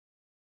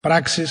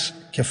Πράξεις,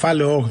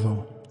 κεφάλαιο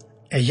 8.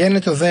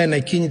 Εγένετο δε εν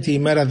εκείνη τη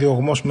ημέρα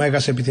διωγμός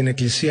μέγας επί την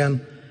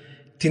εκκλησίαν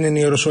την εν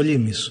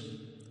Ιεροσολύμης.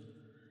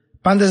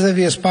 Πάντες δε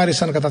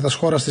διεσπάρισαν κατά τας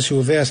χώρας της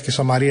Ιουδαίας και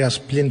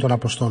Σαμαρίας πλην των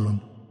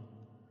Αποστόλων.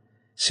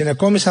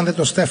 Συνεκόμισαν δε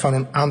τον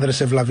Στέφανον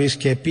άνδρες ευλαβείς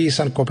και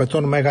επίησαν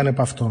κοπετών μέγαν επ'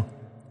 αυτό.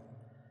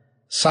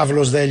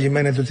 Σαύλος δε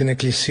ελιμένετο την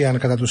εκκλησίαν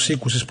κατά τους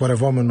οίκους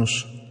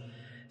εισπορευόμενους,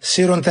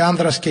 σύρονται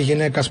άνδρας και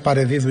γυναίκας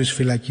παρεδίδου εις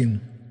φυλακήν.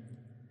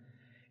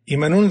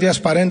 Ημενούν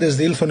διασπαρέντες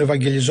διήλθον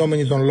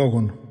ευαγγελιζόμενοι των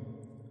λόγων.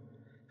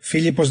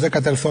 Φίλιππος δε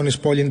κατελθών εις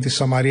πόλην της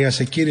Σαμαρίας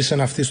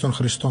εκήρυσεν αυτής των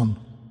Χριστών.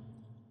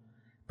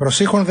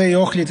 Προσήχων δε οι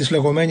όχλοι της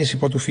λεγομένης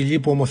υπό του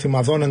Φιλίππου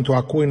ομοθυμαδών του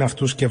ακούειν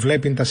αυτούς και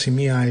βλέπειν τα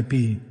σημεία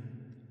αεπίη.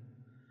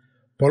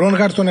 Πολλών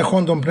γάρ των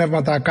εχόντων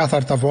πνεύματα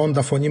ακάθαρτα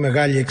βοώντα φωνή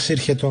μεγάλη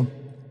εξήρχετο.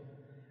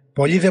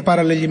 Πολλοί δε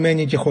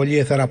παραλελημένοι και χολοί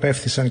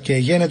εθεραπεύθησαν και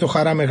εγένετο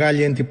χαρά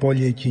μεγάλη εν τη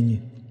πόλη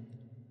εκείνη.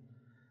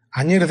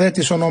 Ανήρ δε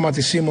της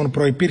ονόματι Σίμων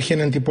προϋπήρχεν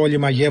εν τη πόλη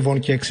μαγεύων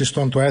και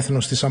εξιστών το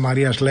έθνος της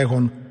Σαμαρίας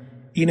λέγον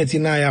είναι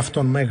την άε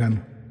αυτόν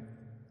μέγαν.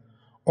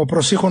 Ο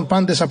προσήχων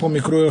πάντες από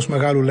μικρού έως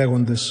μεγάλου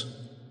λέγοντες.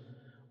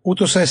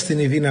 Ούτως έστιν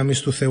η δύναμις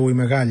του Θεού η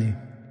μεγάλη.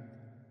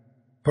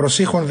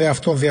 Προσήχων δε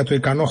αυτόν δια το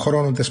ικανό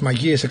χρόνο τες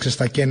μαγείες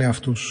εξεστακένε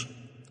αυτούς.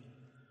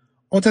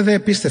 Ότε δε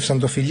επίστευσαν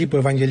το Φιλίππο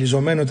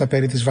ευαγγελιζομένο τα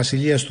περί της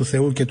βασιλείας του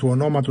Θεού και του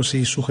ονόματος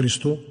Ιησού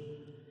Χριστού,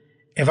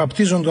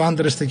 ευαπτίζοντο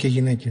άντρεστε και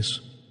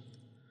γυναίκες.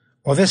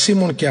 Ο δε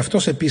Σίμων και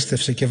αυτός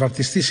επίστευσε και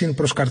βαπτιστής ειν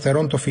προς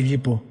καρτερών το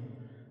Φιλίππο,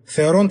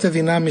 θεωρώνται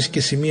δυνάμεις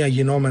και σημεία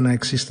γινόμενα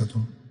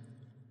εξίστατο.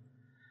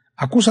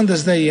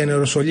 Ακούσαντες δε οι εν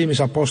Ιεροσολύμης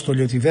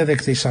Απόστολοι ότι δε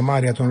δέκτε η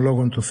Σαμάρια των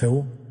λόγων του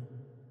Θεού,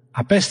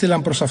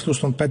 απέστειλαν προς αυτούς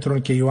των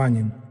Πέτρον και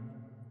Ιωάννην.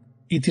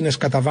 Ήτινες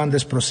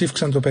καταβάντες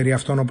προσήφξαν το περί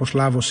αυτών όπως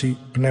λάβωση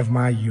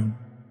πνεύμα Άγιον.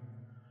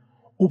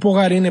 Ούπο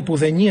γαρ είναι που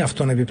δεν είναι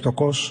αυτόν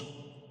επιπτωκός,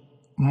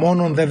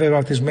 μόνον δε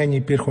βαπτισμένοι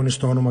υπήρχον εις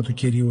το όνομα του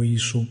Κυρίου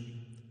Ιησού.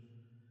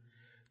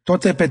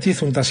 Τότε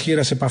επετίθουν τα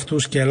σχήρας επ'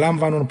 αυτούς και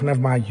ελάμβανον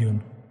πνεύμα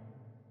Άγιον.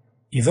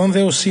 Ιδών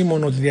δε ο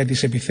Σίμων ότι δια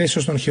της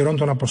επιθέσεως των χειρών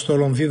των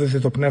Αποστόλων δίδεται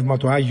το πνεύμα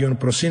του Άγιον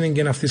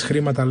προσύνεγγεν αυτής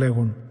χρήματα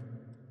λέγον.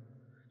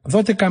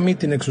 Δότε καμή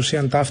την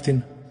εξουσίαν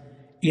ταύτην,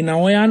 ή να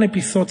ο εάν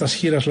επιθώ τα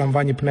σχήρας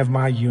λαμβάνει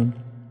πνεύμα Άγιον.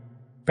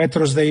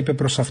 Πέτρος δε είπε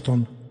προς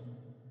αυτόν.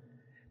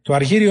 Το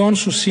αργύριόν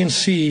σου συν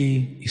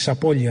σίοι εις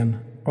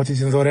απώλειαν, ότι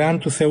την δωρεάν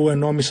του Θεού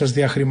ενόμισας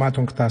δια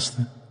χρημάτων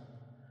κτάστε.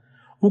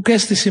 Ουκ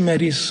έστις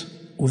ημερής,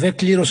 ουδέ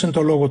κλήρωσεν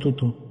το λόγο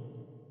τούτο.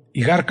 Η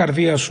γάρ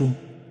καρδία σου,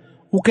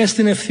 ουκ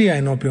έστιν ευθεία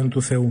ενώπιον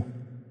του Θεού.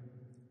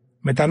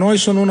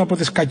 Μετανόησον ούν από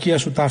της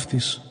κακίας σου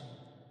ταύτης,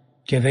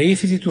 και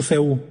δεήθητη του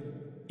Θεού,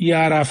 ή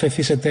άρα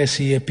αφαιθήσετε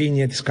εσύ η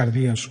επίνεια της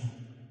καρδίας σου.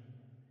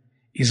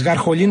 Εις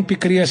γαρχολήν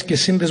πικρίας και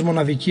σύνδεσμον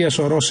αδικίας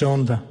ορώσε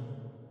όντα.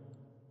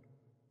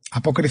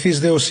 Αποκριθείς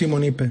δε ο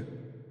Σίμων είπε,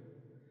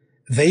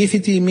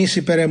 δεήθητη ημείς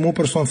υπερ εμού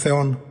προς τον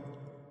Θεόν,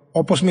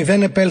 όπως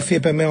μηδέν επέλθει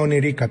επ' εμέ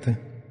ονειρήκατε.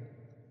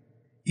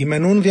 Οι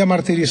μενούν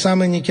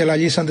διαμαρτυρησάμενοι και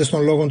λαλήσαντες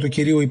των λόγων του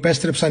Κυρίου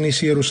υπέστρεψαν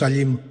εις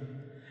Ιερουσαλήμ,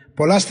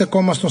 πολλά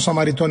στεκόμας των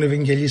Σαμαριτών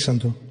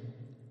ευαγγελίσαντο.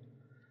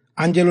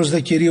 Άγγελος δε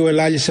Κυρίου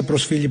ελάλησε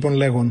προς Φίλιππον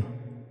λέγον,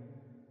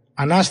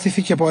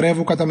 ανάστηθη και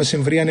πορεύου κατά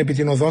μεσημβρίαν επί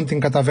την οδόν την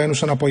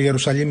καταβαίνουσαν από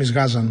Ιερουσαλήμ εις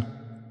Γάζαν.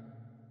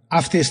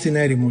 Αυτή εστιν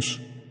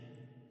έρημος,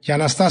 και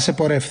αναστάσε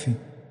πορεύθη.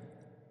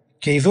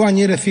 Και ιδού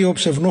ανήρεθη ο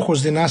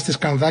ψευνούχος δυνάστης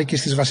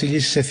Κανδάκης της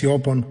βασιλίσης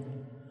Αιθιώπων,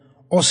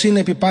 ως είναι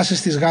επί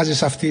πάσης της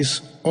Γάζης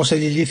αυτής, ως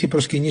ελιλήθη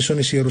προσκυνήσεων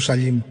εις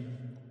Ιερουσαλήμ.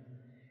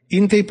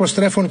 Ήντε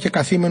υποστρέφων και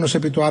καθήμενος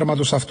επί του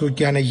άρματος αυτού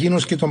και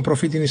ανεγίνος και τον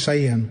προφήτην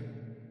Ισαΐαν.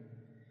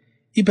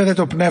 Είπε δε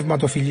το πνεύμα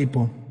το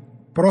Φιλίππο,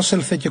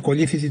 πρόσελθε και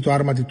κολλήθητη το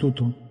άρματι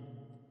τούτου.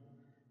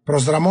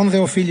 Προσδραμών δε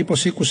ο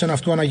Φίλιππος ήκουσεν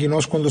αυτού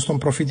αναγινώσκοντος τον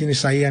προφήτην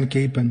Ισαΐαν και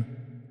είπεν,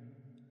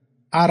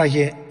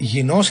 άραγε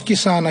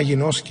γινώσκησα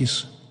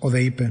αναγινώσκης, ο δε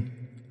είπε,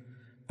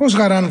 πώς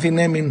γαράν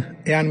δυνέμην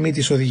εάν μη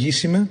της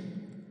οδηγήσιμε.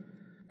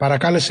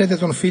 Παρακάλεσέτε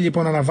τον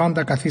Φίλιππον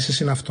αναβάντα καθίσες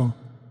ειν αυτό.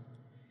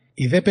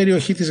 Η δε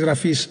περιοχή της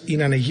γραφής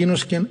είναι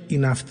ανεγίνωσκεν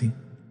ειν αυτή.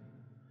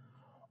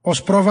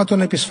 Ως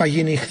πρόβατον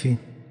επισφαγήν ήχθη,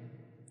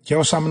 και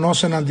ως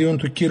αμνός εναντίον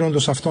του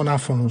κύροντος αυτών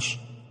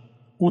άφωνος,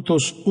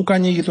 ούτως ουκ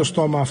ανοίγει το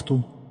στόμα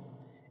αυτού.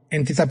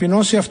 Εν τη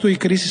ταπεινώση αυτού η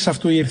κρίση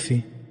αυτού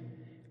ήρθη.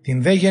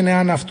 Την δε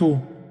γενεάν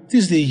αυτού,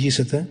 τις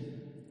διηγήσετε,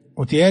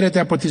 ότι έρεται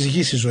από της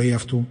γης η ζωή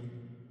αυτού.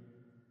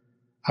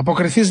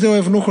 Αποκριθείς δε ο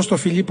ευνούχος το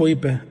Φιλίππο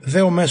είπε,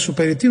 δε ο μέσου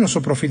περί τίνος ο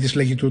προφήτης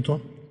λέγει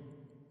τούτο,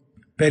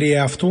 περί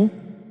εαυτού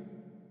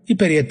ή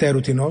περί εταίρου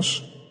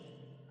τινός.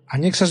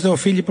 Ανοίξας δε ο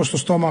Φίλιππος το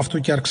στόμα αυτού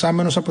και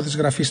αρξάμενος από της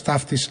γραφής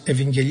ταύτης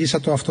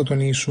ευηγγελίσατο αυτό τον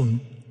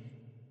Ιησούν.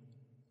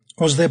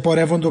 Ως δε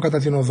πορεύοντο κατά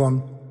την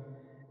οδόν,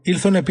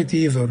 ήλθον επί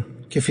τη είδωρ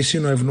και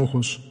φυσίν ο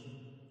ευνούχος.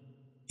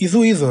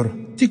 Ιδού είδωρ,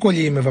 τι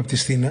κολλή είμαι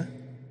βαπτιστήνε.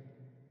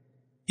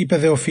 Είπε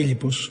δε ο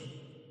Φίλιππος,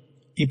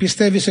 ή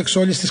πιστεύεις εξ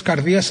όλης της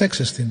καρδίας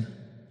έξεστην.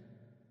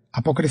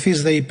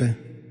 Αποκριθείς δε είπε,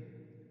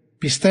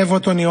 πιστεύω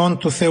τον Υιόν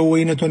του Θεού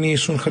είναι τον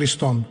Ιησούν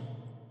Χριστόν.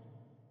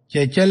 Και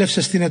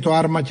εκέλευσε στήνε το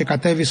άρμα και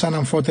κατέβησαν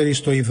αμφότεροι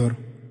στο είδωρ.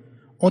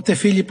 Ότε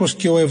Φίλιππος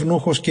και ο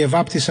ευνούχος και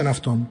ευάπτισεν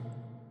αυτόν.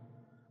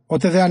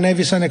 Ότε δε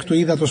ανέβησαν εκ του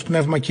ύδατος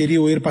πνεύμα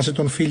Κυρίου ήρπασε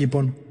τον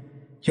Φίλιππον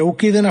και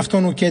ουκ είδεν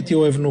αυτόν ουκέτι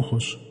ο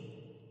ευνούχος.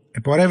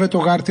 Επορεύεται ο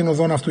γάρ την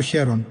οδόν αυτού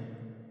χαίρον.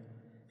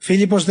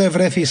 Φίλιππος δε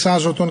βρέθη εις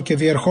Άζωτον και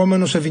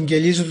διερχόμενος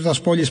ευηγγελίζει του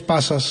τας πόλης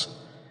πάσας,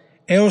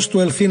 έως του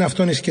ελθύν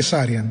αυτόν εις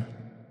Κεσάριαν.